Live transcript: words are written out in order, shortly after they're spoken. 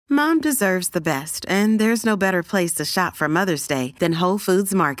Mom deserves the best, and there's no better place to shop for Mother's Day than Whole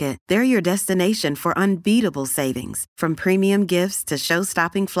Foods Market. They're your destination for unbeatable savings, from premium gifts to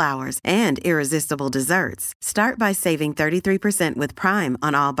show-stopping flowers and irresistible desserts. Start by saving 33% with Prime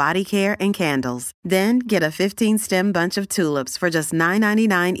on all body care and candles. Then get a 15-stem bunch of tulips for just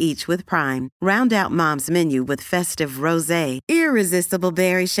 $9.99 each with Prime. Round out Mom's menu with festive rosé, irresistible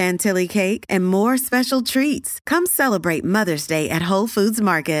berry chantilly cake, and more special treats. Come celebrate Mother's Day at Whole Foods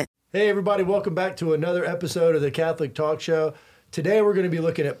Market. Hey everybody, welcome back to another episode of the Catholic Talk Show. Today we're going to be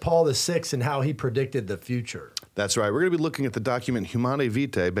looking at Paul VI and how he predicted the future. That's right. We're going to be looking at the document Humanae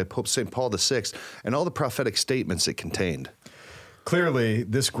Vitae by Pope St. Paul VI and all the prophetic statements it contained. Clearly,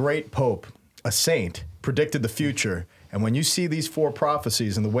 this great pope, a saint, predicted the future. And when you see these four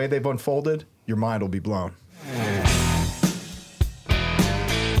prophecies and the way they've unfolded, your mind will be blown.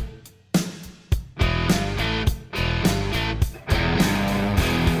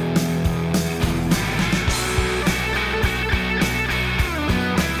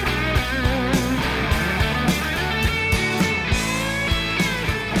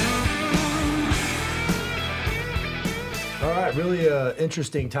 Really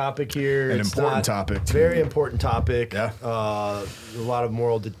interesting topic here. An important topic. Very important topic. Yeah. A lot of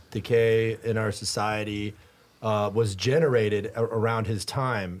moral decay in our society was generated around his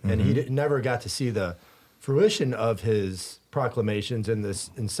time, and he never got to see the fruition of his proclamations in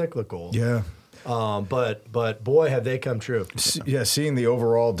this encyclical. Yeah. But boy, have they come true. Yeah, seeing the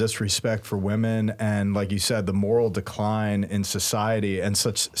overall disrespect for women and, like you said, the moral decline in society and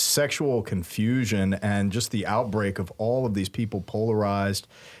such sexual confusion and just the outbreak of all of these people polarized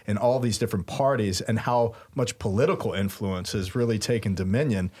in all these different parties and how much political influence has really taken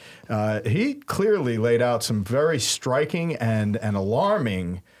dominion. He clearly laid out some very striking and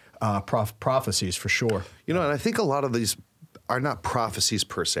alarming prophecies for sure. You know, and I think a lot of these are not prophecies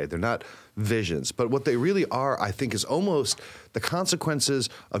per se. They're not visions. But what they really are, I think, is almost the consequences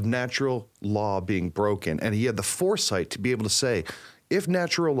of natural law being broken. And he had the foresight to be able to say, if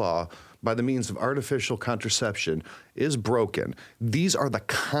natural law, by the means of artificial contraception, is broken, these are the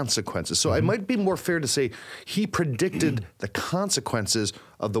consequences. So it might be more fair to say he predicted the consequences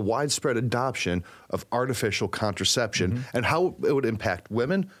of the widespread adoption of artificial contraception and how it would impact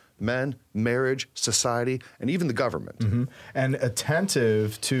women, men, marriage, society, and even the government. And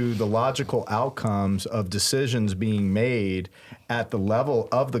attentive to the logical outcomes of decisions being made at the level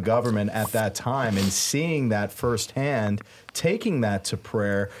of the government at that time and seeing that firsthand, taking that to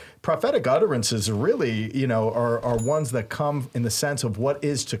prayer. Prophetic utterances really, are ones that come in the sense of what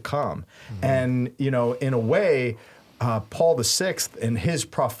is to come. And, in a way, Paul VI, in his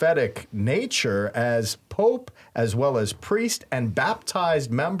prophetic nature as Pope, as well as priest and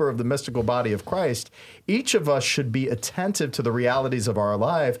baptized member of the mystical body of Christ, each of us should be attentive to the realities of our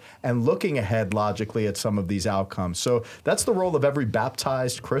life and looking ahead logically at some of these outcomes. So that's the role of every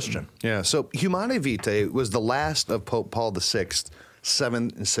baptized Christian. Yeah, so Humanae Vitae was the last of Pope Paul VI's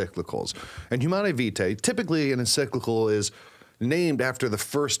 7 encyclicals. And Humanae Vitae, typically an encyclical is named after the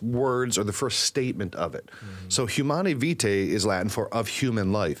first words or the first statement of it. So Humanae Vitae is Latin for of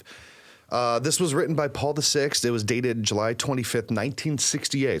human life. This was written by Paul VI. It was dated July 25th,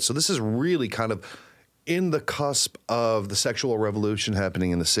 1968. So this is really kind of in the cusp of the sexual revolution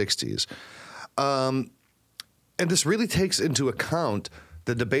happening in the 60s. And this really takes into account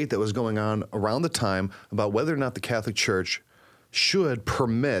the debate that was going on around the time about whether or not the Catholic Church should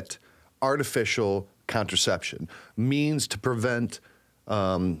permit artificial contraception, means to prevent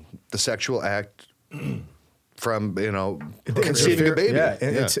the sexual act from, conceiving a baby. Yeah,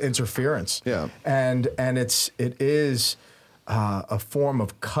 it's interference. Yeah. And it is a form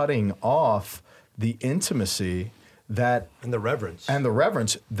of cutting off the intimacy that And the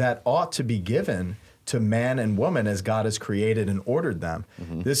reverence that ought to be given to man and woman as God has created and ordered them.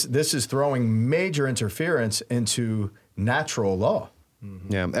 This is throwing major interference into natural law.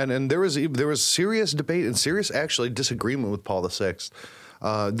 Yeah, and there was serious debate and serious actually disagreement with Paul VI.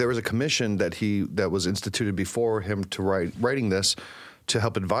 There was a commission that was instituted before him to writing this to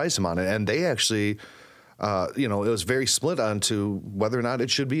help advise him on it, and they actually, it was very split on to whether or not it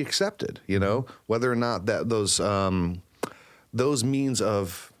should be accepted. Whether or not that those means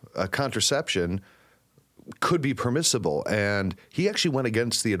of contraception could be permissible, and he actually went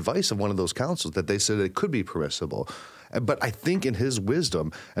against the advice of one of those councils that they said it could be permissible. But I think in his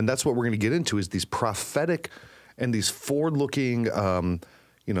wisdom, and that's what we're going to get into, is these prophetic and these forward-looking,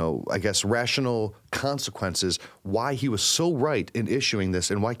 rational consequences, why he was so right in issuing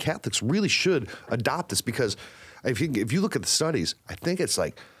this and why Catholics really should adopt this. Because if you look at the studies, I think it's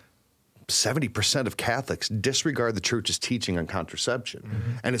like 70% of Catholics disregard the church's teaching on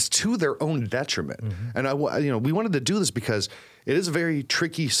contraception, and it's to their own detriment. And we wanted to do this because it is a very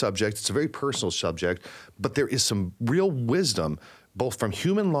tricky subject. It's a very personal subject, but there is some real wisdom, both from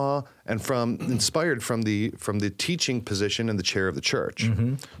human law and inspired from the teaching position in the chair of the church.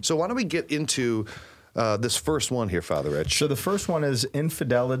 So why don't we get into this first one here, Father Rich? So the first one is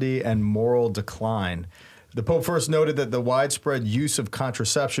infidelity and moral decline. The Pope first noted that the widespread use of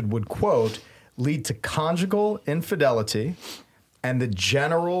contraception would, quote, lead to conjugal infidelity and the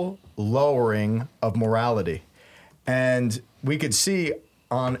general lowering of morality. And we could see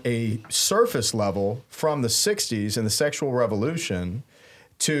on a surface level from the 60s and the sexual revolution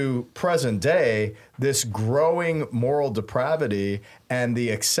to present day, this growing moral depravity and the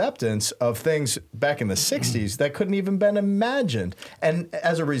acceptance of things back in the 60s that couldn't even been imagined. And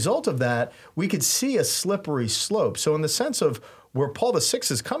as a result of that, we could see a slippery slope. So in the sense of where Paul VI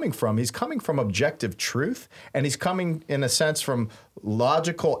is coming from, he's coming from objective truth, and he's coming, in a sense, from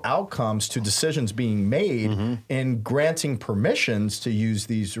logical outcomes to decisions being made in granting permissions to use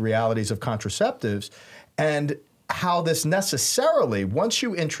these realities of contraceptives, and how this necessarily, once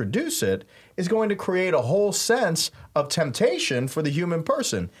you introduce it, is going to create a whole sense of temptation for the human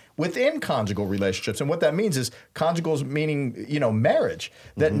person within conjugal relationships. And what that means is conjugals meaning, marriage.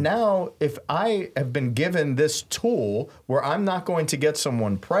 That now, if I have been given this tool where I'm not going to get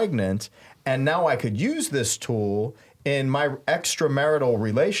someone pregnant, and now I could use this tool in my extramarital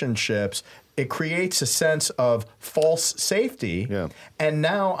relationships, it creates a sense of false safety. Yeah. And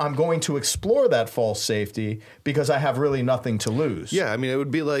now I'm going to explore that false safety because I have really nothing to lose. Yeah, I mean, it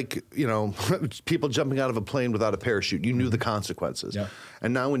would be like, people jumping out of a plane without a parachute. You knew the consequences. Yeah.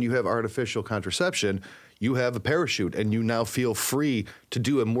 And now when you have artificial contraception, you have a parachute and you now feel free to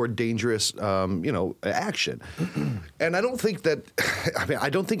do a more dangerous, action. And I don't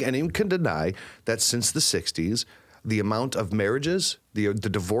think anyone can deny that since the 60s, the amount of marriages, the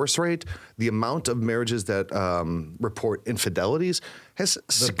divorce rate, the amount of marriages that report infidelities has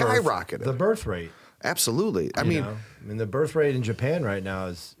skyrocketed. The birth rate. Absolutely. I mean, the birth rate in Japan right now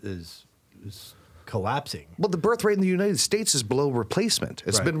is collapsing. Well, the birth rate in the United States is below replacement.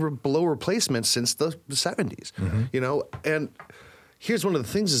 It's been below replacement since the 70s. And here's one of the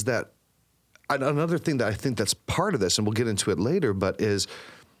things is that another thing that I think that's part of this, and we'll get into it later, but is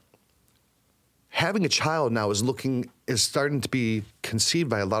having a child now is starting to be conceived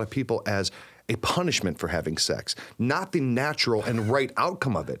by a lot of people as a punishment for having sex, not the natural and right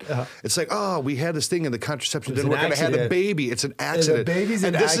outcome of it. It's like, we had this thing and the contraception didn't work and I had a baby. It's an accident.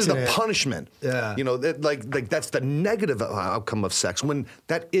 And this is the punishment. Yeah. Like that's the negative outcome of sex when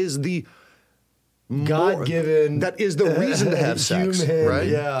that is the God-given. That is the reason to have sex, right?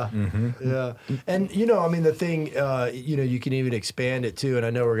 Yeah, yeah. And the thing, you can even expand it too. And I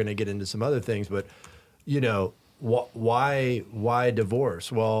know we're going to get into some other things, but why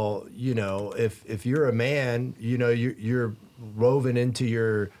divorce? Well, if you're a man, you're woven into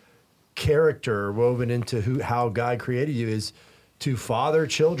your character, woven into how God created you is to father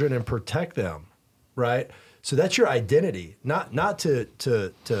children and protect them, right? So that's your identity, not to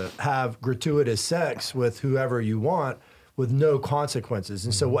have gratuitous sex with whoever you want with no consequences.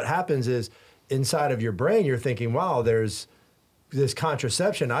 And so what happens is inside of your brain, you're thinking, wow, there's this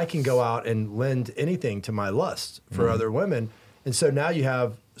contraception. I can go out and lend anything to my lust for other women. And so now you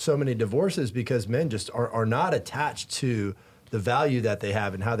have so many divorces because men just are not attached to the value that they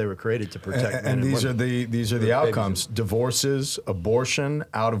have and how they were created to protect men and these women. These are the outcomes: divorces, abortion,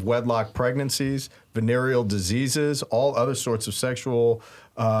 out of wedlock pregnancies, venereal diseases, all other sorts of sexual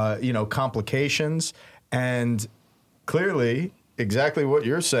complications. And clearly, exactly what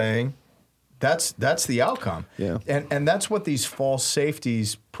you're saying, that's the outcome. Yeah. And that's what these false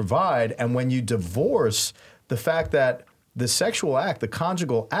safeties provide. And when you divorce, the fact that the sexual act, the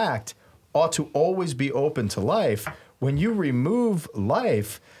conjugal act, ought to always be open to life. When you remove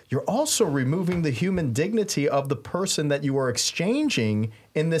life, you're also removing the human dignity of the person that you are exchanging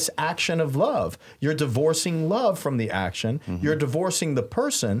in this action of love. You're divorcing love from the action, you're divorcing the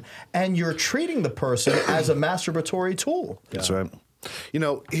person, and you're treating the person as a masturbatory tool. That's right.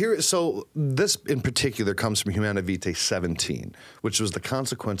 So this in particular comes from Humanae Vitae 17, which was the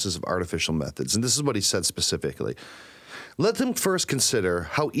consequences of artificial methods. And this is what he said specifically. Let them first consider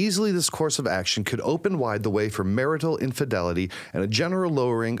how easily this course of action could open wide the way for marital infidelity and a general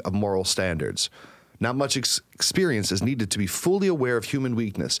lowering of moral standards. Not much experience is needed to be fully aware of human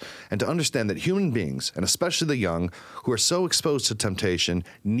weakness and to understand that human beings, and especially the young, who are so exposed to temptation,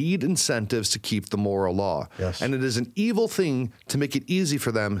 need incentives to keep the moral law. Yes. And it is an evil thing to make it easy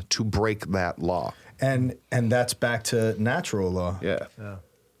for them to break that law. And that's back to natural law. Yeah.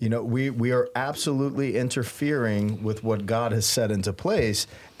 You know, we are absolutely interfering with what God has set into place,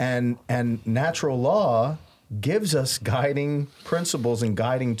 and natural law gives us guiding principles and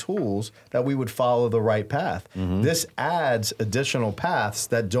guiding tools that we would follow the right path. This adds additional paths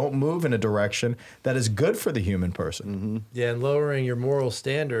that don't move in a direction that is good for the human person. Yeah, and lowering your moral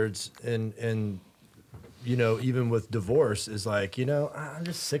standards and you know, even with divorce is like, you know, I'm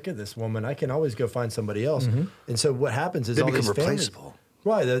just sick of this woman. I can always go find somebody else. And so what happens is They all become these families, replaceable.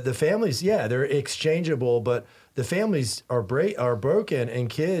 right? The families, yeah, they're exchangeable, but the families are broken, and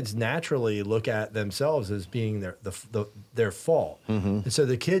kids naturally look at themselves as being their fault. And so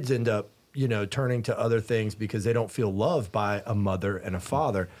the kids end up, you know, turning to other things because they don't feel loved by a mother and a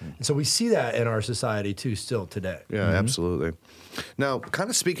father. And so we see that in our society too, still today. Yeah, absolutely. Now, kind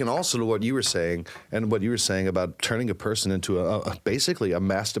of speaking also to what you were saying, and what you were saying about turning a person into basically a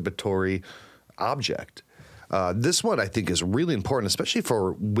masturbatory object. This one I think is really important, especially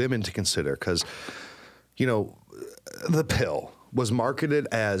for women to consider, because, you know, the pill was marketed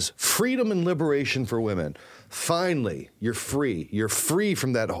as freedom and liberation for women. Finally, you're free. You're free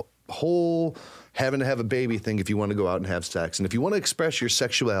from that whole having to have a baby thing if you want to go out and have sex. And if you want to express your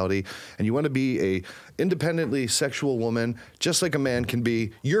sexuality and you want to be a independently sexual woman, just like a man can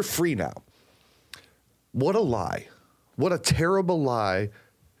be, you're free now. What a lie. What a terrible lie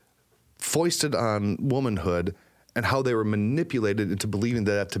foisted on womanhood, and how they were manipulated into believing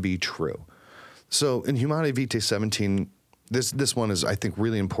that to be true. So in Humanae Vitae 17, this one is, I think,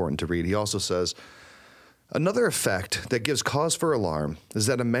 really important to read. He also says, another effect that gives cause for alarm is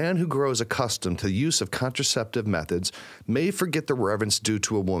that a man who grows accustomed to the use of contraceptive methods may forget the reverence due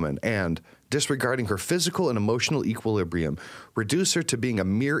to a woman and, disregarding her physical and emotional equilibrium, reduce her to being a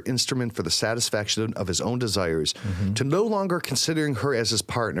mere instrument for the satisfaction of his own desires, to no longer considering her as his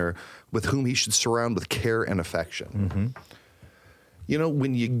partner with whom he should surround with care and affection. You know,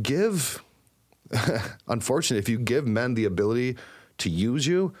 when you give, unfortunately, if you give men the ability to use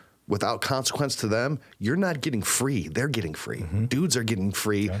you without consequence to them, you're not getting free. They're getting free. Dudes are getting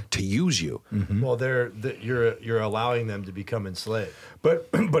free to use you. Well, you're allowing them to become enslaved. But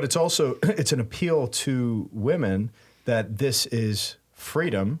it's also, it's an appeal to women that this is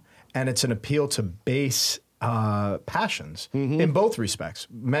freedom, and it's an appeal to base passions in both respects,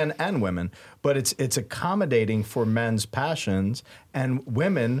 men and women. But it's accommodating for men's passions, and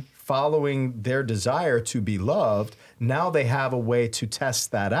women following their desire to be loved. Now they have a way to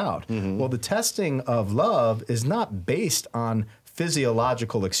test that out. Well, the testing of love is not based on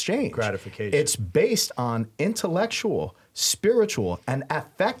physiological exchange. Gratification. It's based on intellectual, spiritual, and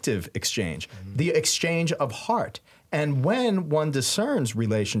affective exchange, the exchange of heart. And when one discerns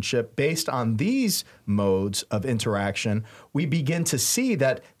relationship based on these modes of interaction, we begin to see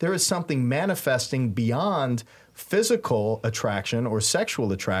that there is something manifesting beyond physical attraction or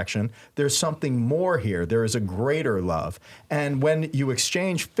sexual attraction. There's something more here. There is a greater love. And when you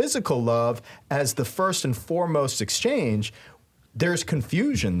exchange physical love as the first and foremost exchange, there's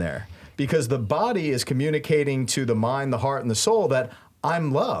confusion there, because the body is communicating to the mind, the heart, and the soul that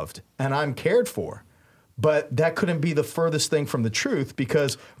I'm loved and I'm cared for. But that couldn't be the furthest thing from the truth,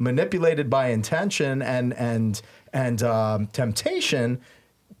 because manipulated by intention and temptation,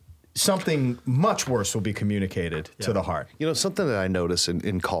 something much worse will be communicated to the heart. You know, something that I notice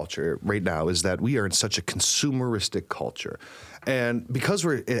in culture right now is that we are in such a consumeristic culture. And because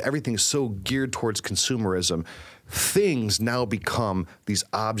everything's so geared towards consumerism, things now become these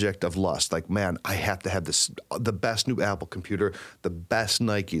object of lust. Like, man, I have to have the best new Apple computer, the best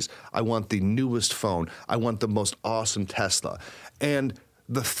Nikes. I want the newest phone. I want the most awesome Tesla. And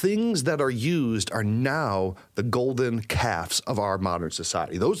the things that are used are now the golden calves of our modern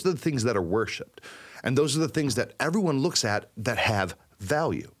society. Those are the things that are worshipped. And those are the things that everyone looks at that have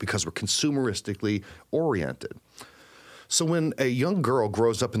value, because we're consumeristically oriented. So when a young girl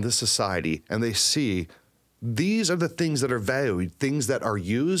grows up in this society and they see these are the things that are valued, things that are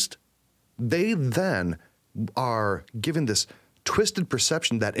used, they then are given this twisted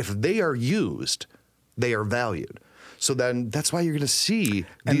perception that if they are used, they are valued. So then that's why you're going to see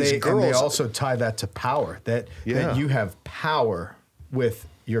these girls. And they also tie that to power, that you have power with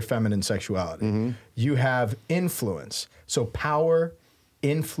your feminine sexuality. You have influence. So power,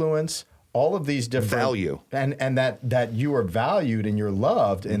 influence, all of these different value, and that you are valued and you're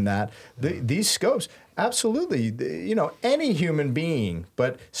loved in that. These scopes, absolutely, you know, any human being,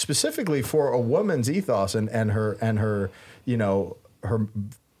 but specifically for a woman's ethos and her you know, her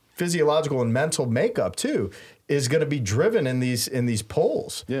physiological and mental makeup too, is going to be driven in these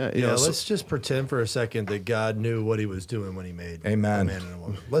poles. Yeah. Let's just pretend for a second that God knew what He was doing when He made Amen. a man and a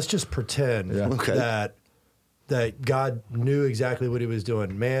woman. Let's just pretend that that God knew exactly what he was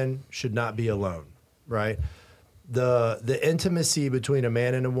doing. Man should not be alone, right? The intimacy between a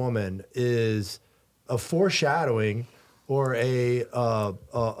man and a woman is a foreshadowing or a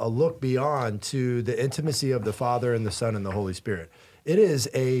look beyond to the intimacy of the Father and the Son and the Holy Spirit. It is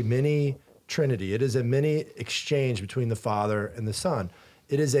a mini Trinity. It is a mini exchange between the Father and the Son.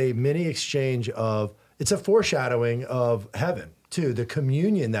 It is a mini exchange of, it's a foreshadowing of heaven too, the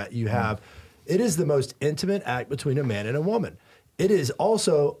communion that you have. It is the most intimate act between a man and a woman. It is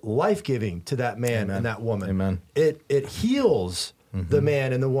also life-giving to that man and that woman. Amen. It heals the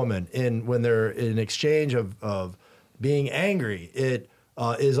man and the woman when they're in exchange of being angry. It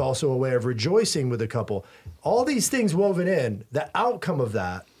is also a way of rejoicing with a couple. All these things woven in, the outcome of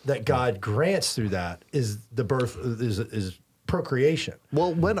that God grants through that is the birth, is procreation.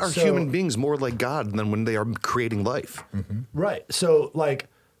 Well, when are human beings more like God than when they are creating life? Right. So like,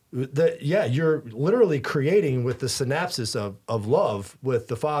 you're literally creating with the synapses of love with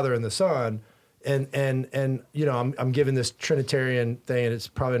the Father and the Son. And you know, I'm giving this Trinitarian thing, and it's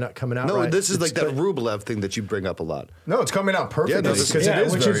probably not coming out right. No, this is like that Rublev thing that you bring up a lot. No, it's coming out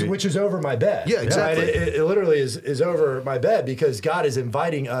perfectly. Which is over my bed. Yeah, exactly. Right? It literally is over my bed because God is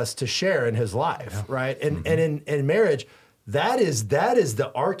inviting us to share in his life, right? And in marriage, that is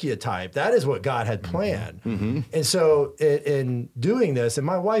the archetype. That is what God had planned. And so in doing this, and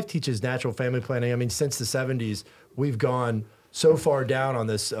my wife teaches natural family planning. I mean, since the 70s, we've gone so far down on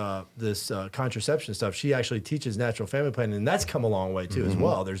this contraception stuff. She actually teaches natural family planning, and that's come a long way too as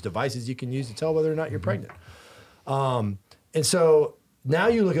well. There's devices you can use to tell whether or not you're pregnant. And so now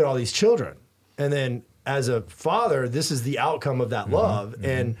you look at all these children, and then as a father, this is the outcome of that love.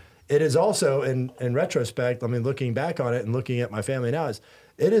 And it is also, in retrospect, I mean, looking back on it and looking at my family now,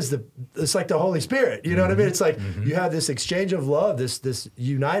 it's like the Holy Spirit. You know what I mean? It's like you have this exchange of love, this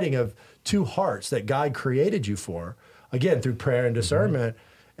uniting of two hearts that God created you for, again, through prayer and discernment.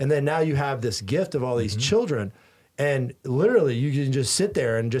 And then now you have this gift of all these children. And literally, you can just sit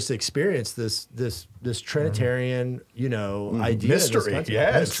there and just experience this Trinitarian, idea. Mystery,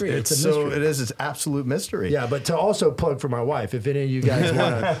 mystery. It's absolute mystery. Yeah, but to also plug for my wife, if any of you guys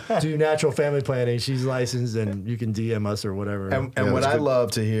want to do natural family planning, she's licensed, and you can DM us or whatever. And what I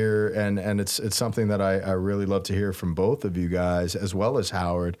love to hear, and it's something that I really love to hear from both of you guys, as well as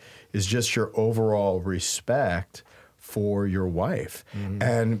Howard, is just your overall respect for your wife.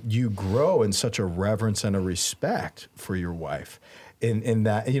 And you grow in such a reverence and a respect for your wife in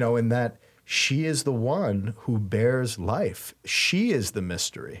that she is the one who bears life. She is the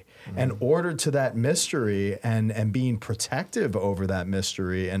mystery. And ordered to that mystery and being protective over that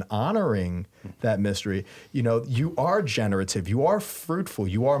mystery and honoring that mystery, you are generative, you are fruitful,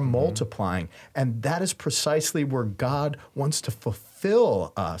 you are multiplying. And that is precisely where God wants to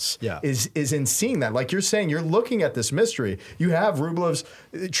fulfill us, is in seeing that. Like you're saying, you're looking at this mystery. You have Rublev's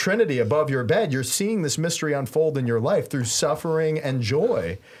Trinity above your bed. You're seeing this mystery unfold in your life through suffering and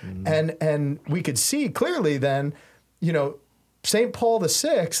joy. And we could see clearly then, St. Paul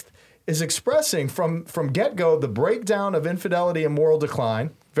VI is expressing from get-go the breakdown of infidelity and moral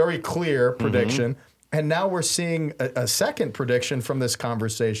decline, very clear prediction. And now we're seeing a second prediction from this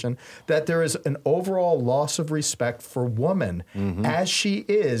conversation that there is an overall loss of respect for woman as she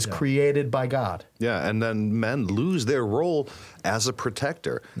is created by God. Yeah, and then men lose their role as a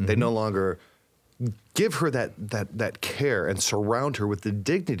protector. They no longer give her that care and surround her with the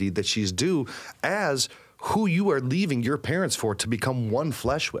dignity that she's due as who you are leaving your parents for to become one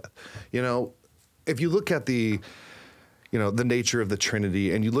flesh with. If you look at the nature of the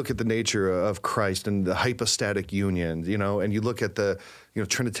Trinity, and you look at the nature of Christ and the hypostatic union, and you look at the,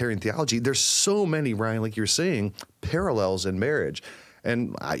 Trinitarian theology, there's so many, Ryan, like you're saying, parallels in marriage.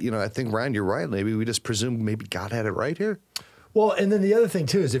 And I think, Ryan, you're right. Maybe we just presume maybe God had it right here. Well, and then the other thing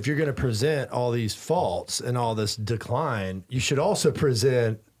too is if you're going to present all these faults and all this decline, you should also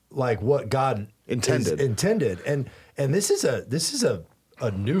present like what God intended. And this is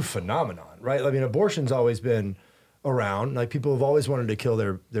a new phenomenon, right? I mean, abortion's always been around. Like people have always wanted to kill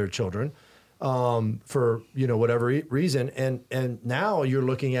their children for whatever reason. And now you're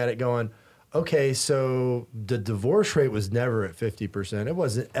looking at it going, okay, so the divorce rate was never at 50%. It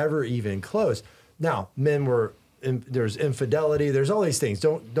wasn't ever even close. Now men were. There's infidelity. There's all these things.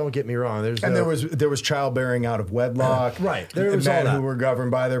 Don't get me wrong. There was childbearing out of wedlock. Right. There was men all that. Who were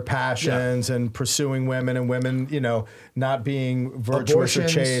governed by their passions and pursuing women, and women, not being virtuous or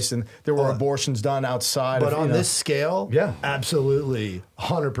chaste. And there were abortions done outside. But on this scale, absolutely,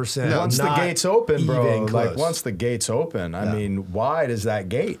 100%. Once the gates open, bro. Close. Once the gates open, I mean, wide is that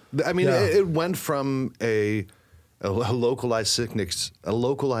gate? I mean, it went from a a localized sickness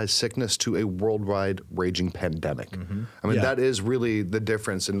to a worldwide raging pandemic. I mean, that is really the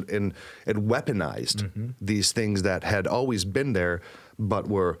difference. In it weaponized these things that had always been there, but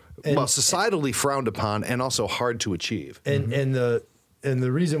were societally frowned upon and also hard to achieve. And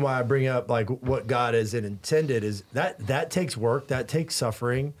the reason why I bring up like what God has intended is that takes work, that takes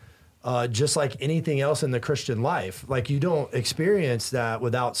suffering. Just like anything else in the Christian life, like you don't experience that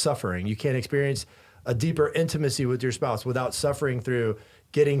without suffering. You can't experience a deeper intimacy with your spouse without suffering through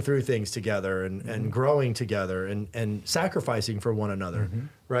getting through things together and growing together and sacrificing for one another,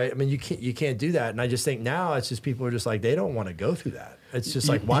 right? I mean, you can't do that. And I just think now it's just people are just like, they don't want to go through that. It's just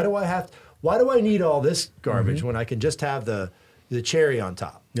like, why do I need all this garbage when I can just have the cherry on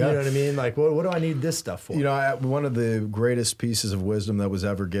top? You know what I mean? Like, what do I need this stuff for? You know, one of the greatest pieces of wisdom that was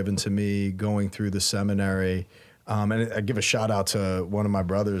ever given to me going through the seminary, and I give a shout out to one of my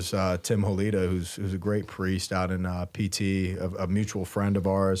brothers, Tim Holida, who's a great priest out in PT, a mutual friend of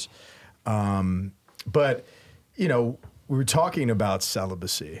ours. But, you know, we were talking about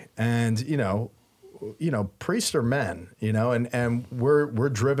celibacy, and, you know, priests are men, you know, and we're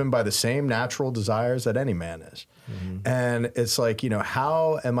driven by the same natural desires that any man is. And it's like, you know,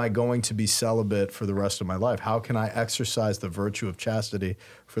 how am I going to be celibate for the rest of my life? How can I exercise the virtue of chastity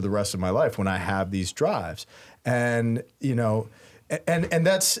for the rest of my life when I have these drives? And, you know, and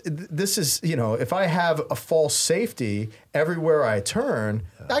this is, you know, if I have a false safety everywhere I turn,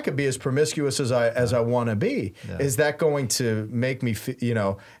 I could be as promiscuous as I want to be. Is that going to make me, you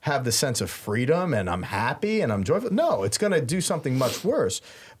know, have the sense of freedom and I'm happy and I'm joyful? No, it's going to do something much worse.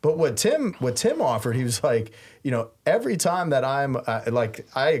 But what Tim offered, he was like, you know, every time that I'm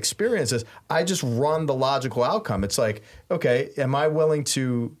I experience this, I just run the logical outcome. It's like, okay, am I willing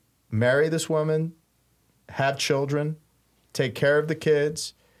to marry this woman, have children, take care of the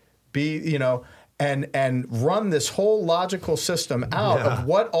kids, be, you know, and run this whole logical system out of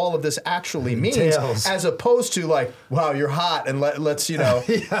what all of this actually means, as opposed to like, wow, you're hot, and let's, you know,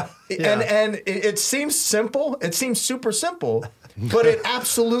 and it seems simple. It seems super simple. But it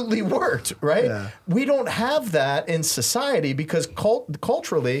absolutely worked, right? Yeah. We don't have that in society because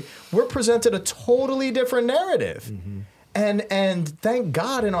culturally, we're presented a totally different narrative. And thank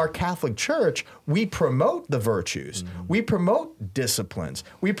God in our Catholic Church, we promote the virtues. We promote disciplines.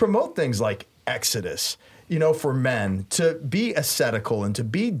 We promote things like Exodus, you know, for men to be ascetical and to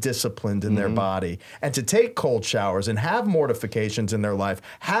be disciplined in their body and to take cold showers and have mortifications in their life,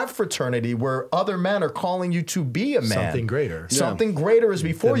 have fraternity where other men are calling you to be a man. Something greater. Something greater is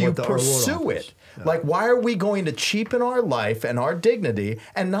before you. Pursue it. Yeah. Like, why are we going to cheapen our life and our dignity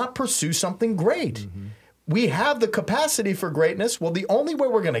and not pursue something great? We have the capacity for greatness. Well, the only way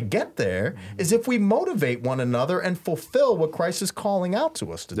we're going to get there is if we motivate one another and fulfill what Christ is calling out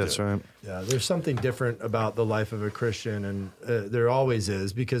to us to do. That's right. Yeah, there's something different about the life of a Christian, and there always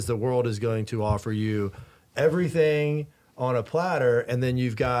is, because the world is going to offer you everything on a platter, and then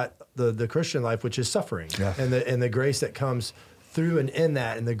you've got the Christian life, which is suffering, and the grace that comes through and in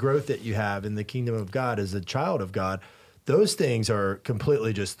that, and the growth that you have in the kingdom of God as a child of God. Those things are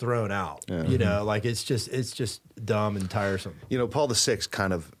completely just thrown out. You know, like it's just dumb and tiresome. You know, Paul VI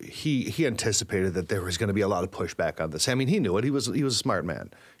kind of he anticipated that there was going to be a lot of pushback on this. I mean, he knew it. He was a smart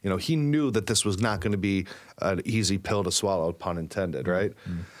man. You know, he knew that this was not going to be an easy pill to swallow, pun intended, right?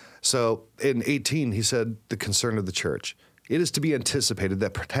 So in 18, he said, the concern of the church. It is to be anticipated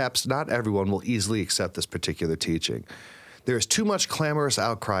that perhaps not everyone will easily accept this particular teaching. There is too much clamorous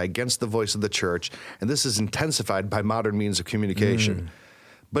outcry against the voice of the church, and this is intensified by modern means of communication.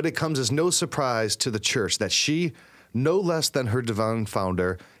 But it comes as no surprise to the church that she, no less than her divine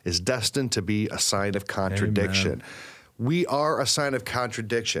founder, is destined to be a sign of contradiction. Amen. We are a sign of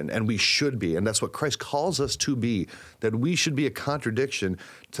contradiction, and we should be, and that's what Christ calls us to be, that we should be a contradiction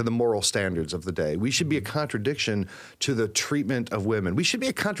to the moral standards of the day. We should be a contradiction to the treatment of women. We should be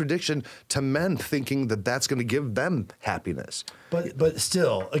a contradiction to men thinking that that's going to give them happiness. But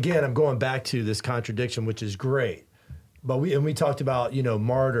still, again, I'm going back to this contradiction, which is great. But we talked about, you know,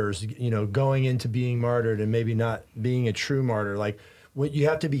 martyrs, you know, going into being martyred and maybe not being a true martyr. Like, you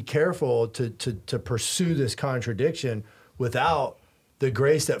have to be careful to pursue this contradiction without the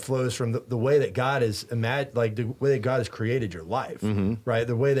grace that flows from the way that God is like the way that God has created your life, right?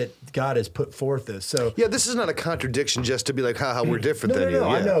 The way that God has put forth this. So yeah, this is not a contradiction just to be like, haha, we're different than you. No,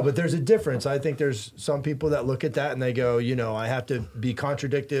 I know, but there's a difference. I think there's some people that look at that and they go, you know, I have to be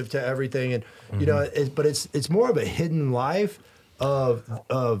contradictive to everything, and you know, but it's more of a hidden life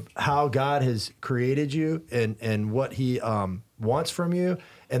of how God has created you and what He wants from you,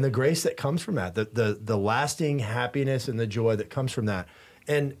 and the grace that comes from that, the lasting happiness and the joy that comes from that.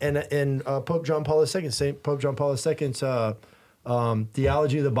 and Pope John Paul II, Saint Pope John Paul II's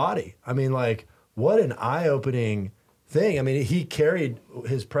theology of the body. I mean, like, what an eye-opening thing. I mean, he carried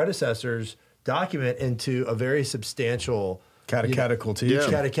his predecessor's document into a very substantial catechetical teaching. Yeah.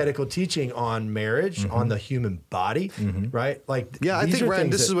 Catechetical teaching on marriage, on the human body, right? Like, Yeah, I these think, are Ryan,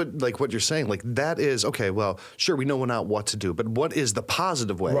 things this that- is what you're saying. Like, that is, okay, well, sure, we know not what to do, but what is the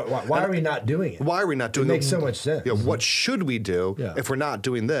positive way? Why are we not doing it? Why are we not doing it? It makes so much sense. Yeah, what should we do Yeah. if we're not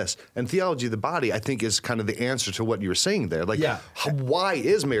doing this? And theology of the body, I think, is kind of the answer to what you were saying there. Like, Yeah. why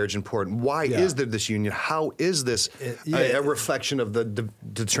is marriage important? Why Yeah. is there this union? How is this a reflection of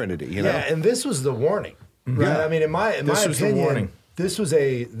the Trinity? You know? Yeah, and this was the warning, right? Yeah. I mean, in my This was the opinion, warning. this was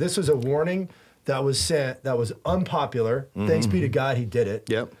a warning that was sent, that was unpopular. Thanks be to God, he did it.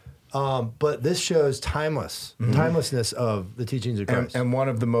 Yep. But this shows timelessness of the teachings of Christ. And one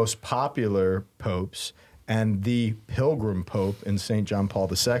of the most popular popes and the pilgrim pope in St. John Paul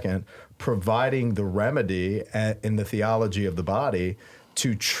II, providing the remedy in the theology of the body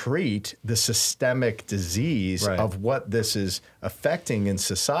to treat the systemic disease Right. of what this is affecting in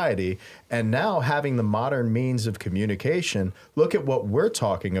society. And now having the modern means of communication, look at what we're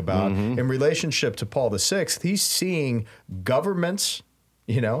talking about in relationship to Paul VI. He's seeing governments,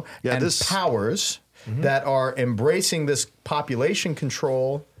 and powers that are embracing this population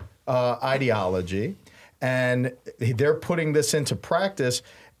control ideology, and they're putting this into practice.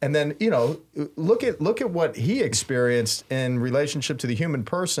 And then, look at what he experienced in relationship to the human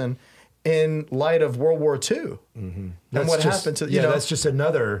person in light of World War II. And what happened to, that's just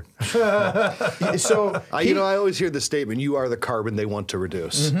another. So, I always hear the statement, you are the carbon they want to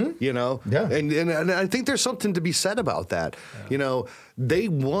reduce, Yeah. And I think there's something to be said about that. They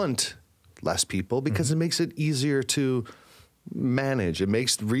want less people because it makes it easier to manage. It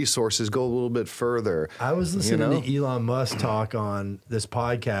makes resources go a little bit further. I was listening to Elon Musk talk on this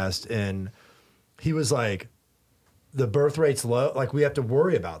podcast, and he was like, the birth rate's low. Like, we have to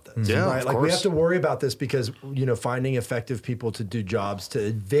worry about this. Yeah, right? of Like, we course. have to worry about this because, finding effective people to do jobs to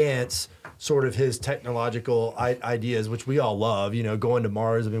advance sort of his technological ideas, which we all love, going to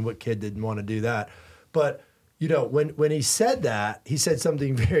Mars. I mean, what kid didn't want to do that? But, when he said that, he said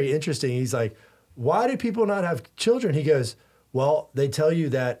something very interesting. He's like, why do people not have children? He goes, well, they tell you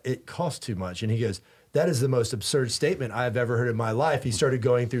that it costs too much. And he goes, that is the most absurd statement I've ever heard in my life. He started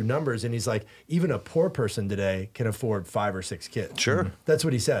going through numbers, and he's like, even a poor person today can afford 5 or 6 kids. Sure. That's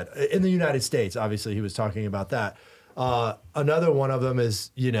what he said. In the United States, obviously, he was talking about that. Another one of them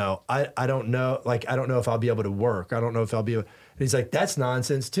is, I don't know, I don't know if I'll be able to work. I don't know if I'll be able. And he's like, that's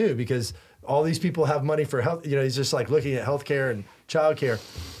nonsense too, because all these people have money for health. He's just like looking at healthcare and childcare.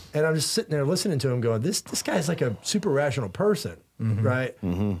 And I'm just sitting there listening to him going, this guy's like a super rational person, right?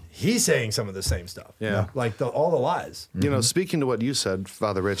 He's saying some of the same stuff. Yeah. Like all the lies. Speaking to what you said,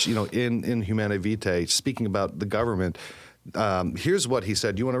 Father Rich, in Humanae Vitae, speaking about the government, here's what he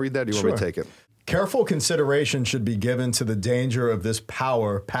said. Do you want to read that, or do you want me to take it? Careful consideration should be given to the danger of this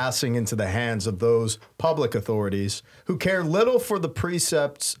power passing into the hands of those public authorities who care little for the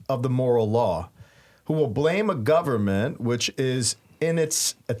precepts of the moral law, who will blame a government which is, in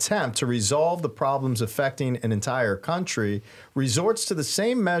its attempt to resolve the problems affecting an entire country, resorts to the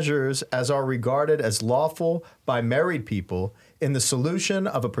same measures as are regarded as lawful by married people in the solution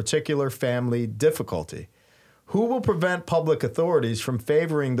of a particular family difficulty. Who will prevent public authorities from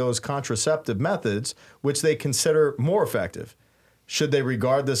favoring those contraceptive methods which they consider more effective? Should they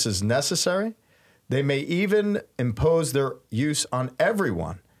regard this as necessary, they may even impose their use on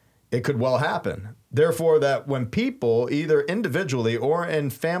everyone. It could well happen. Therefore, that when people, either individually or in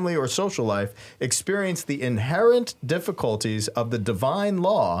family or social life, experience the inherent difficulties of the divine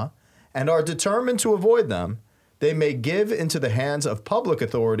law and are determined to avoid them, they may give into the hands of public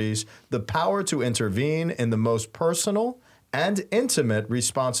authorities the power to intervene in the most personal and intimate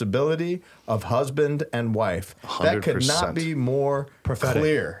responsibility of husband and wife. 100%. That could not be more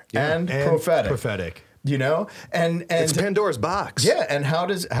clear and prophetic. And It's Pandora's box. yeah, and how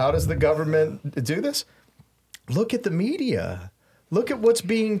does the government do this? Look at the media. Look at what's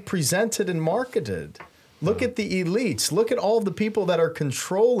being presented and marketed. Look at the elites. Look at all of the people that are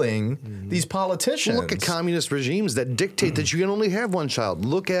controlling these politicians. Look at communist regimes that dictate that you can only have one child.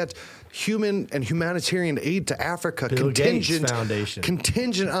 Look at human and humanitarian aid to Africa, Bill Gates Foundation.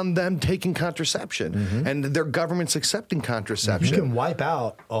 contingent on them taking contraception and their governments accepting contraception. You can wipe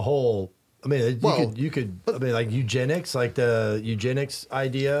out a whole. I mean, you could. I mean, like eugenics, like the eugenics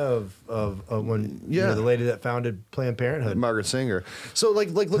idea of when the lady that founded Planned Parenthood. Margaret Sanger. So, like,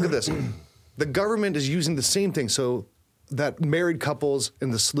 look at this. The government is using the same thing. So, that married couples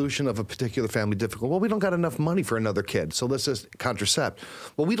in the solution of a particular family difficult. Well, we don't got enough money for another kid, so let's just contracept.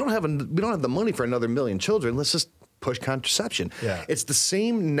 Well, we don't have the money for another million children. Let's just push contraception. Yeah. It's the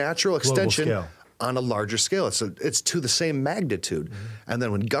same natural extension on a larger scale. It's to the same magnitude. And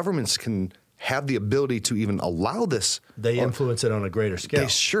then when governments can have the ability to even allow this, they influence it on a greater scale. They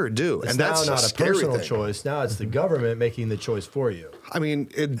sure do. It's and now that's not a personal choice. Now it's the government making the choice for you. I mean,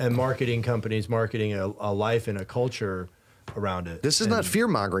 and marketing companies marketing a life and a culture around it. This is not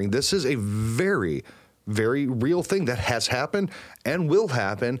fear-mongering. This is a very, very real thing that has happened and will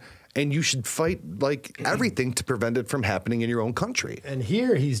happen, and you should fight like everything to prevent it from happening in your own country. And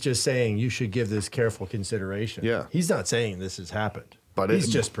here he's just saying you should give this careful consideration. Yeah. He's not saying this has happened. But he's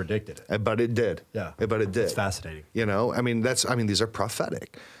just predicted it. But it did. Yeah. But it did. It's fascinating. You know, these are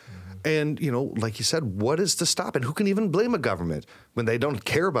prophetic. And, you know, like you said, what is to stop it? Who can even blame a government when they don't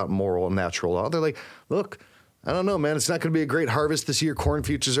care about moral and natural law? They're like, look, I don't know, man. It's not going to be a great harvest this year. Corn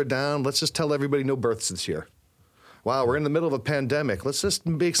futures are down. Let's just tell everybody no births this year. Wow, we're in the middle of a pandemic. Let's just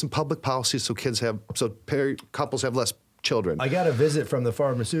make some public policies so couples have less children. I got a visit from the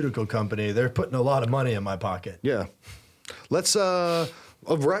pharmaceutical company. They're putting a lot of money in my pocket. Yeah. Let's,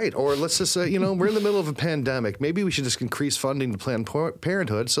 right. Or let's just say, we're in the middle of a pandemic. Maybe we should just increase funding to Planned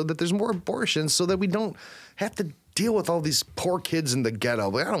Parenthood so that there's more abortions so that we don't have to deal with all these poor kids in the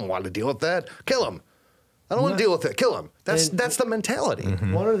ghetto. I don't want to deal with that. Kill them. I don't want to deal with it. Kill them. That's the mentality.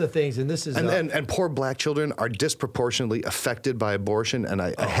 Mm-hmm. One of the things, and this is... And poor black children are disproportionately affected by abortion, and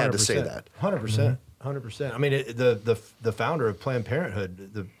I had to say that. 100%. 100%. I mean, the founder of Planned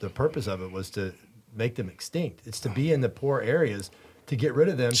Parenthood, the purpose of it was to make them extinct. It's to be in the poor areas to get rid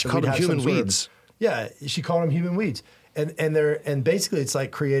of them. She called them human weeds. She called them human weeds. And basically it's like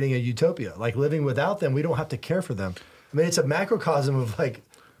creating a utopia. Like living without them, we don't have to care for them. I mean, it's a macrocosm of like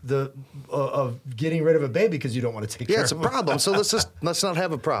of getting rid of a baby because you don't want to take care of them. Yeah, it's a problem. So let's not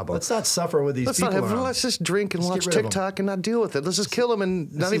have a problem. Let's not suffer with these people. Let's just drink and watch TikTok and not deal with it. Let's just kill them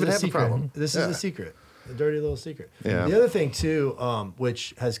and not even have a problem. This is a secret. A dirty little secret. Yeah. The other thing too,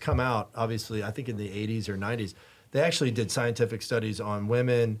 which has come out, obviously, I think in the 80s or 90s, they actually did scientific studies on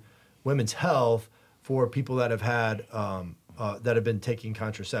women's health for people that have had that have been taking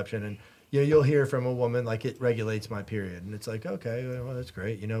contraception, and you'll hear from a woman like, it regulates my period, and it's like, okay, well, that's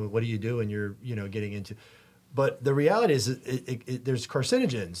great. What do you do when you're getting into? But the reality is, there's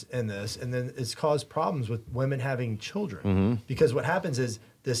carcinogens in this, and then it's caused problems with women having children because what happens is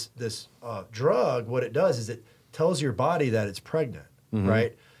this drug, what it does is it tells your body that it's pregnant,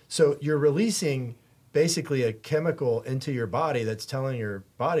 right? So you're releasing basically a chemical into your body that's telling your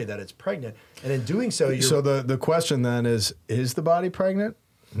body that it's pregnant, and in doing so, So the question then is the body pregnant?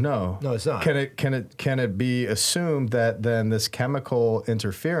 No, it's not. Can it be assumed that then this chemical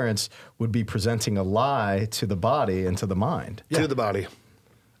interference would be presenting a lie to the body and to the mind? To the body.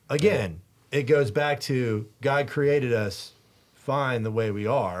 Again, it goes back to God created us fine the way we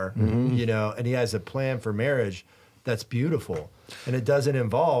are, and He has a plan for marriage that's beautiful, and it doesn't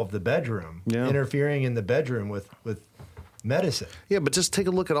involve the bedroom, interfering in the bedroom with medicine. Yeah, but just take a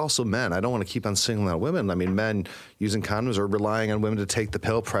look at also men. I don't want to keep on singling out women. I mean, men using condoms or relying on women to take the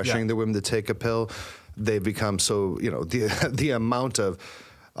pill, pressuring the women to take a pill. They've become so, the amount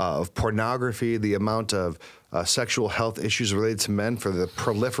of pornography, the amount of sexual health issues related to men, for the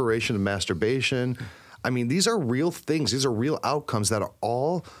proliferation of masturbation. I mean, these are real things. These are real outcomes that are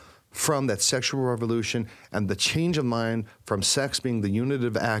all from that sexual revolution and the change of mind from sex being the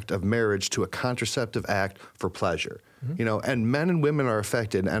unitive act of marriage to a contraceptive act for pleasure. And men and women are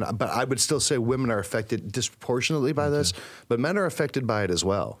affected, but I would still say women are affected disproportionately by this, but men are affected by it as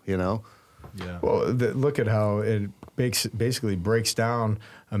well, Yeah. Well, look at how it basically breaks down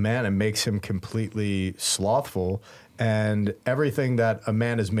a man and makes him completely slothful, and everything that a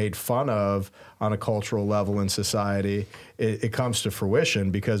man is made fun of on a cultural level in society, it comes to fruition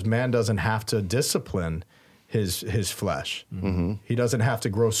because man doesn't have to discipline his flesh. He doesn't have to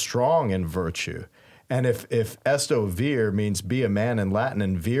grow strong in virtue. And if esto vir means be a man in Latin,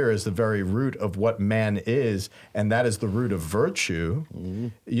 and vir is the very root of what man is, and that is the root of virtue,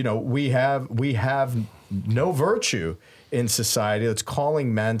 we have no virtue in society that's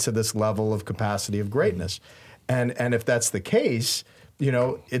calling men to this level of capacity of greatness. And if that's the case,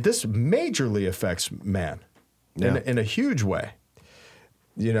 this majorly affects man in a huge way.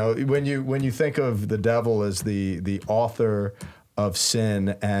 When you think of the devil as the author of sin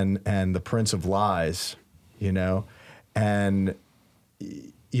and the prince of lies, and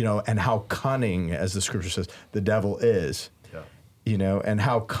how cunning, as the scripture says, the devil is, and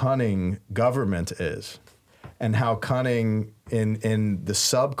how cunning government is, and how cunning in the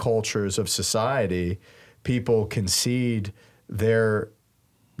subcultures of society people concede their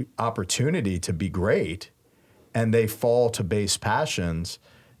opportunity to be great and they fall to base passions,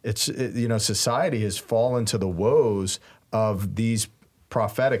 society has fallen to the woes of these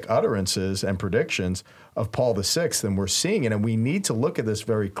prophetic utterances and predictions of Paul VI, and we're seeing it, and we need to look at this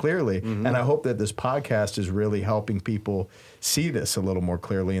very clearly. And I hope that this podcast is really helping people see this a little more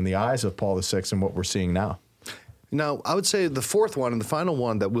clearly in the eyes of Paul VI and what we're seeing now. Now, I would say the fourth one and the final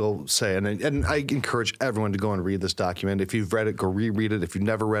one that we'll say, and I encourage everyone to go and read this document. If you've read it, go reread it. If you've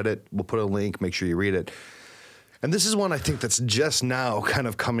never read it, we'll put a link. Make sure you read it. And this is one I think that's just now kind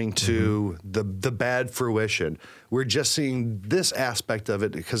of coming to the bad fruition. We're just seeing this aspect of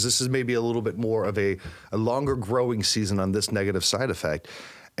it because this is maybe a little bit more of a longer growing season on this negative side effect.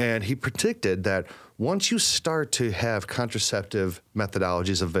 And he predicted that once you start to have contraceptive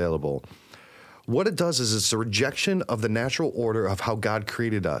methodologies available, what it does is it's a rejection of the natural order of how God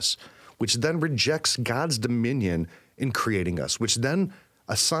created us, which then rejects God's dominion in creating us, which then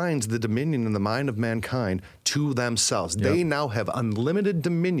assigns the dominion in the mind of mankind to themselves. Yep. They now have unlimited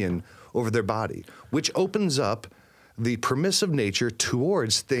dominion over their body, which opens up the permissive nature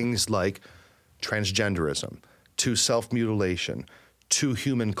towards things like transgenderism, to self-mutilation, to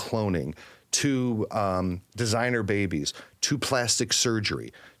human cloning, to designer babies, to plastic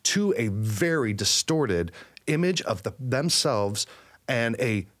surgery, to a very distorted image of themselves and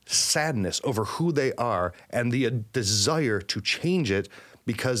a sadness over who they are and the desire to change it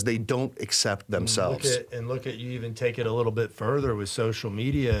because they don't accept themselves. Look at you even take it a little bit further with social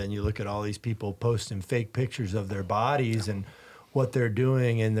media, and you look at all these people posting fake pictures of their bodies and what they're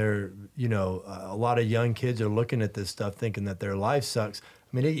doing, and they're, a lot of young kids are looking at this stuff thinking that their life sucks.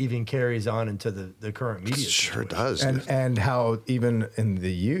 I mean, it even carries on into the current media. Sure does. And how even in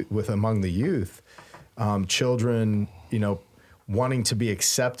the youth, among the youth, children, wanting to be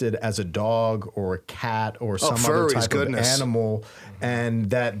accepted as a dog or a cat or some other type of animal, and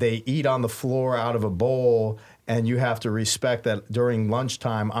that they eat on the floor out of a bowl, and you have to respect that during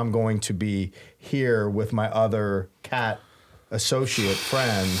lunchtime I'm going to be here with my other cat associate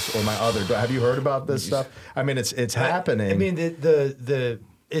friends or my other dog. Have you heard about this stuff? I mean, it's happening. I mean,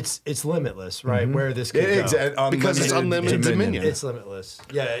 it's limitless, right? Where this could go. Because it's unlimited dominion. It's limitless.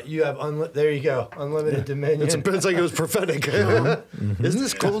 Yeah, you have there you go, unlimited dominion. It's like it was prophetic. Isn't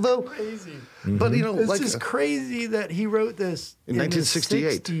this cool though? Crazy. But this is crazy that he wrote this in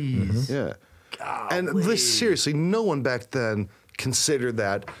 1968. The 60s. Yeah. Golly. And this, seriously, no one back then considered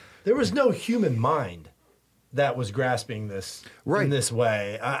that. There was no human mind that was grasping this in this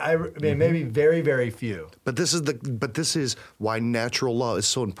way. I mean, maybe very, very few. But this is why natural law is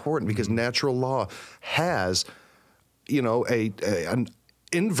so important, because natural law has, an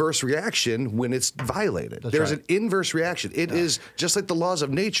inverse reaction when it's violated. There's an inverse reaction. It is just like the laws of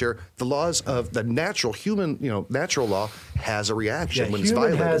nature. The laws of the natural law has a reaction when it's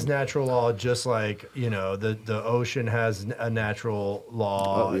violated. Human has natural law, just like the ocean has a natural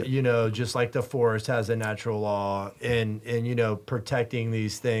law. Just like the forest has a natural law, and protecting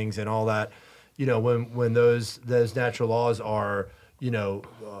these things and all that. When those natural laws are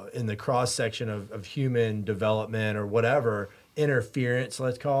in the cross section of human development or whatever. Interference,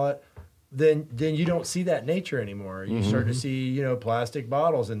 let's call it, then you don't see that nature anymore. You start to see, plastic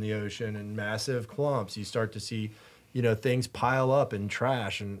bottles in the ocean and massive clumps. You start to see, things pile up and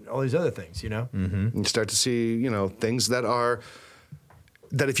trash and all these other things, You start to see, things that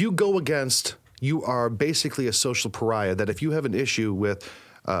if you go against, you are basically a social pariah. That if you have an issue with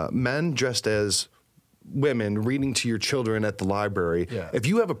men dressed as women reading to your children at the library, if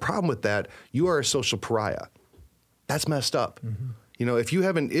you have a problem with that, you are a social pariah. That's messed up. If you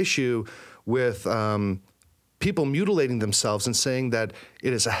have an issue with people mutilating themselves and saying that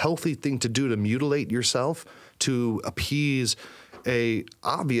it is a healthy thing to do to mutilate yourself to appease a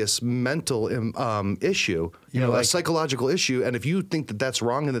obvious mental issue, a psychological issue, and if you think that that's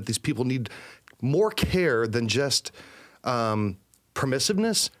wrong and that these people need more care than just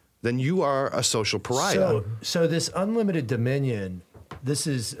permissiveness, then you are a social pariah. So this unlimited dominion, this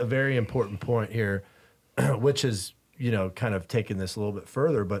is a very important point here, which is kind of taking this a little bit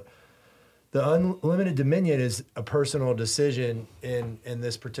further, but the unlimited dominion is a personal decision in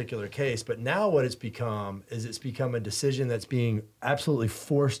this particular case. But now what it's become a decision that's being absolutely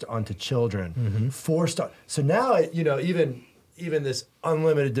forced onto children, So now, even this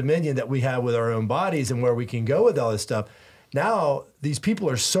unlimited dominion that we have with our own bodies and where we can go with all this stuff, now these people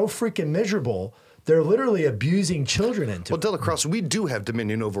are so freaking miserable. They're literally abusing children into it. Well, Delacroix, we do have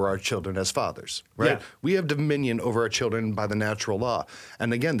dominion over our children as fathers, right? Yeah. We have dominion over our children by the natural law.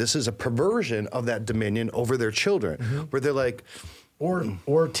 And again, this is a perversion of that dominion over their children, where they're like,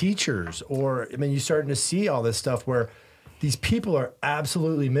 or teachers, or I mean, you're starting to see all this stuff where these people are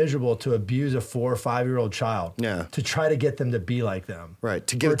absolutely miserable to abuse a 4 or 5 year old child. Yeah. To try to get them to be like them. Right.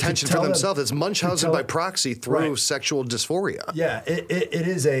 To get Or attention tell for them- themselves. It's Munchausen to by tell- proxy through Right. sexual dysphoria. Yeah, it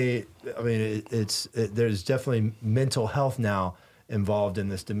is I mean, there's definitely mental health now involved in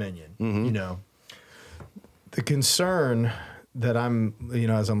this dominion, you know. The concern that I'm,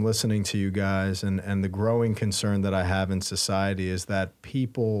 as I'm listening to you guys, and the growing concern that I have in society is that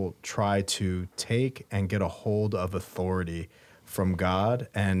people try to take and get a hold of authority from God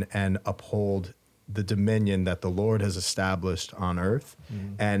and uphold the dominion that the Lord has established on earth.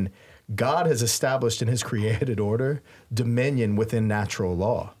 And God has established in his created order dominion within natural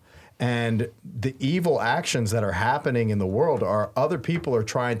law. And the evil actions that are happening in the world are other people are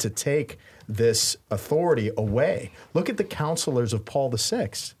trying to take this authority away. Look at the counselors of Paul VI.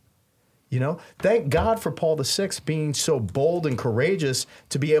 Thank God for Paul VI being so bold and courageous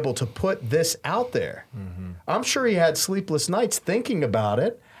to be able to put this out there. I'm sure he had sleepless nights thinking about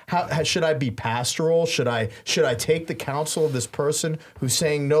it. How should I be pastoral? Should I take the counsel of this person who's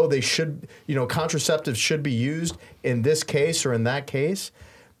saying no, they should, contraceptives should be used in this case or in that case?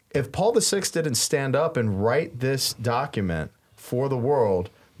 If Paul VI didn't stand up and write this document for the world,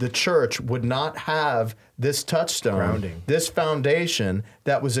 the church would not have this touchstone, Grounding. this foundation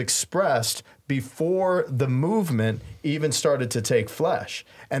that was expressed before the movement even started to take flesh.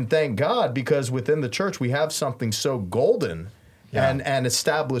 And thank God, because within the church we have something so golden and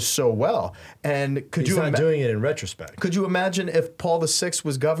established so well. And He's not doing it in retrospect. could you imagine if Paul VI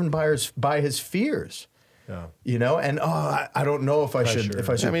was governed by his fears? Yeah. And I don't know if I should.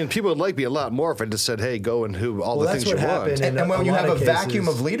 Pressure. I mean, people would like me a lot more if I just said, hey, go and do all the that's things you what want. happened. And when a you lot have a of cases- vacuum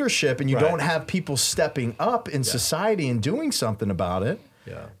of leadership and you Right. don't have people stepping up in society and doing something about it,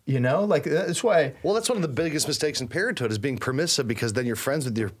 Yeah. that's why. Well, that's one of the biggest mistakes in parenthood is being permissive, because then you're friends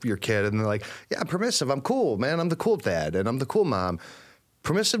with your kid and they're like, yeah, I'm permissive. I'm cool, man. I'm the cool dad and I'm the cool mom.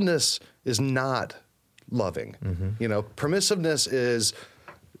 Permissiveness is not loving. Permissiveness is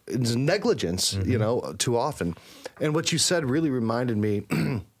negligence, too often. And what you said really reminded me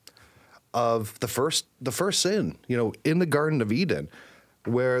of the first sin, in the Garden of Eden,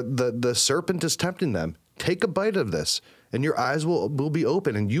 where the serpent is tempting them. Take a bite of this, and your eyes will be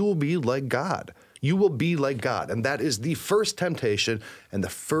open, and you will be like God. You will be like God. And that is the first temptation and the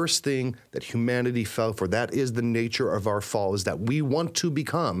first thing that humanity fell for. That is the nature of our fall, is that we want to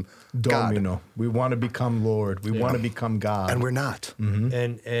become Domino. God. We want to become Lord. We want to become God. And we're not.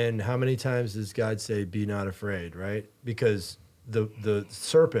 And how many times does God say, "Be not afraid"? Right? Because the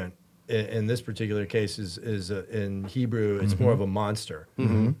serpent in this particular case is in Hebrew, it's more of a monster,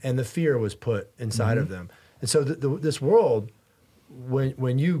 and the fear was put inside of them. And so this world,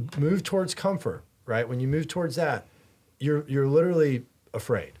 when you move towards comfort, right? When you move towards that, you're literally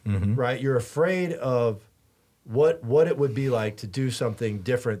afraid, right? You're afraid of what it would be like to do something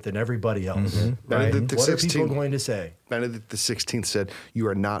different than everybody else, right? Benedict What are XVI people going to say? Benedict XVI said, you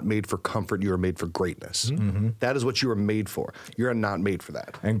are not made for comfort, you are made for greatness. That is what you are made for. You are not made for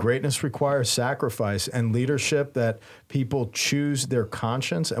that. And greatness requires sacrifice and leadership, that people choose their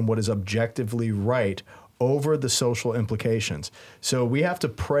conscience and what is objectively right over the social implications. So we have to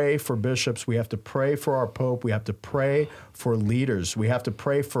pray for bishops. We have to pray for our Pope. We have to pray for leaders. We have to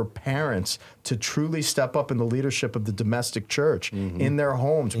pray for parents to truly step up in the leadership of the domestic church in their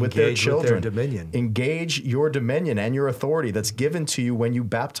homes, with their Engage with children. their dominion. Engage your dominion and your authority that's given to you when you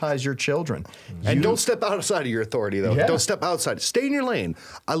baptize your children. And don't step outside of your authority, though. Yeah. Don't step outside. Stay in your lane.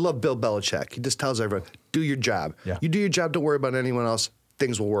 I love Bill Belichick. He just tells everyone, do your job. Yeah. You do your job, don't worry about anyone else.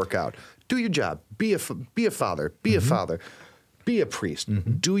 Things will work out. Do your job. Be a father. Be a father. Be a priest.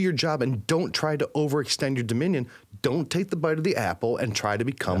 Do your job, and don't try to overextend your dominion. Don't take the bite of the apple and try to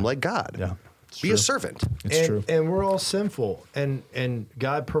become like God. Yeah. Be a servant. It's true. And we're all sinful, and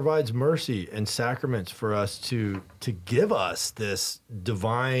God provides mercy and sacraments for us to give us this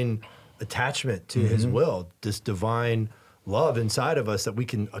divine attachment to His will, this divine love inside of us, that we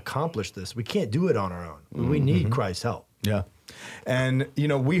can accomplish this. We can't do it on our own. We need Christ's help. Yeah. And,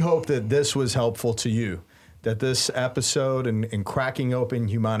 we hope that this was helpful to you, that this episode in cracking open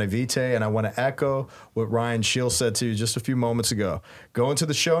Humanae Vitae, and I want to echo what Ryan Shields said to you just a few moments ago. Go into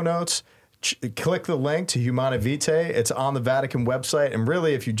the show notes, click the link to Humanae Vitae. It's on the Vatican website. And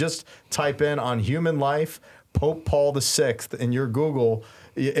really, if you just type in on human life, Pope Paul VI in your Google,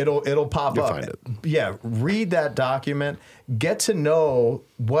 it'll pop You'll up. find it. Yeah, read that document. Get to know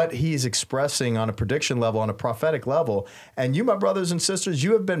what he's expressing on a prediction level, on a prophetic level. And you, my brothers and sisters,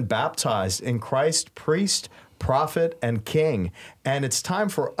 you have been baptized in Christ, priest, prophet and king. And it's time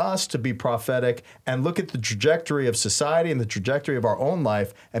for us to be prophetic and look at the trajectory of society and the trajectory of our own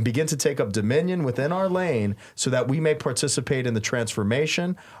life and begin to take up dominion within our lane so that we may participate in the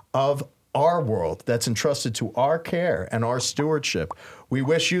transformation of our world that's entrusted to our care and our stewardship. We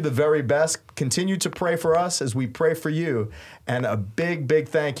wish you the very best. Continue to pray for us as we pray for you. And a big, big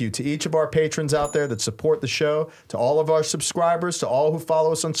thank you to each of our patrons out there that support the show, to all of our subscribers, to all who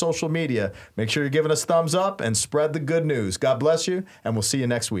follow us on social media. Make sure you're giving us thumbs up and spread the good news. God bless you, and we'll see you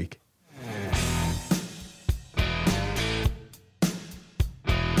next week.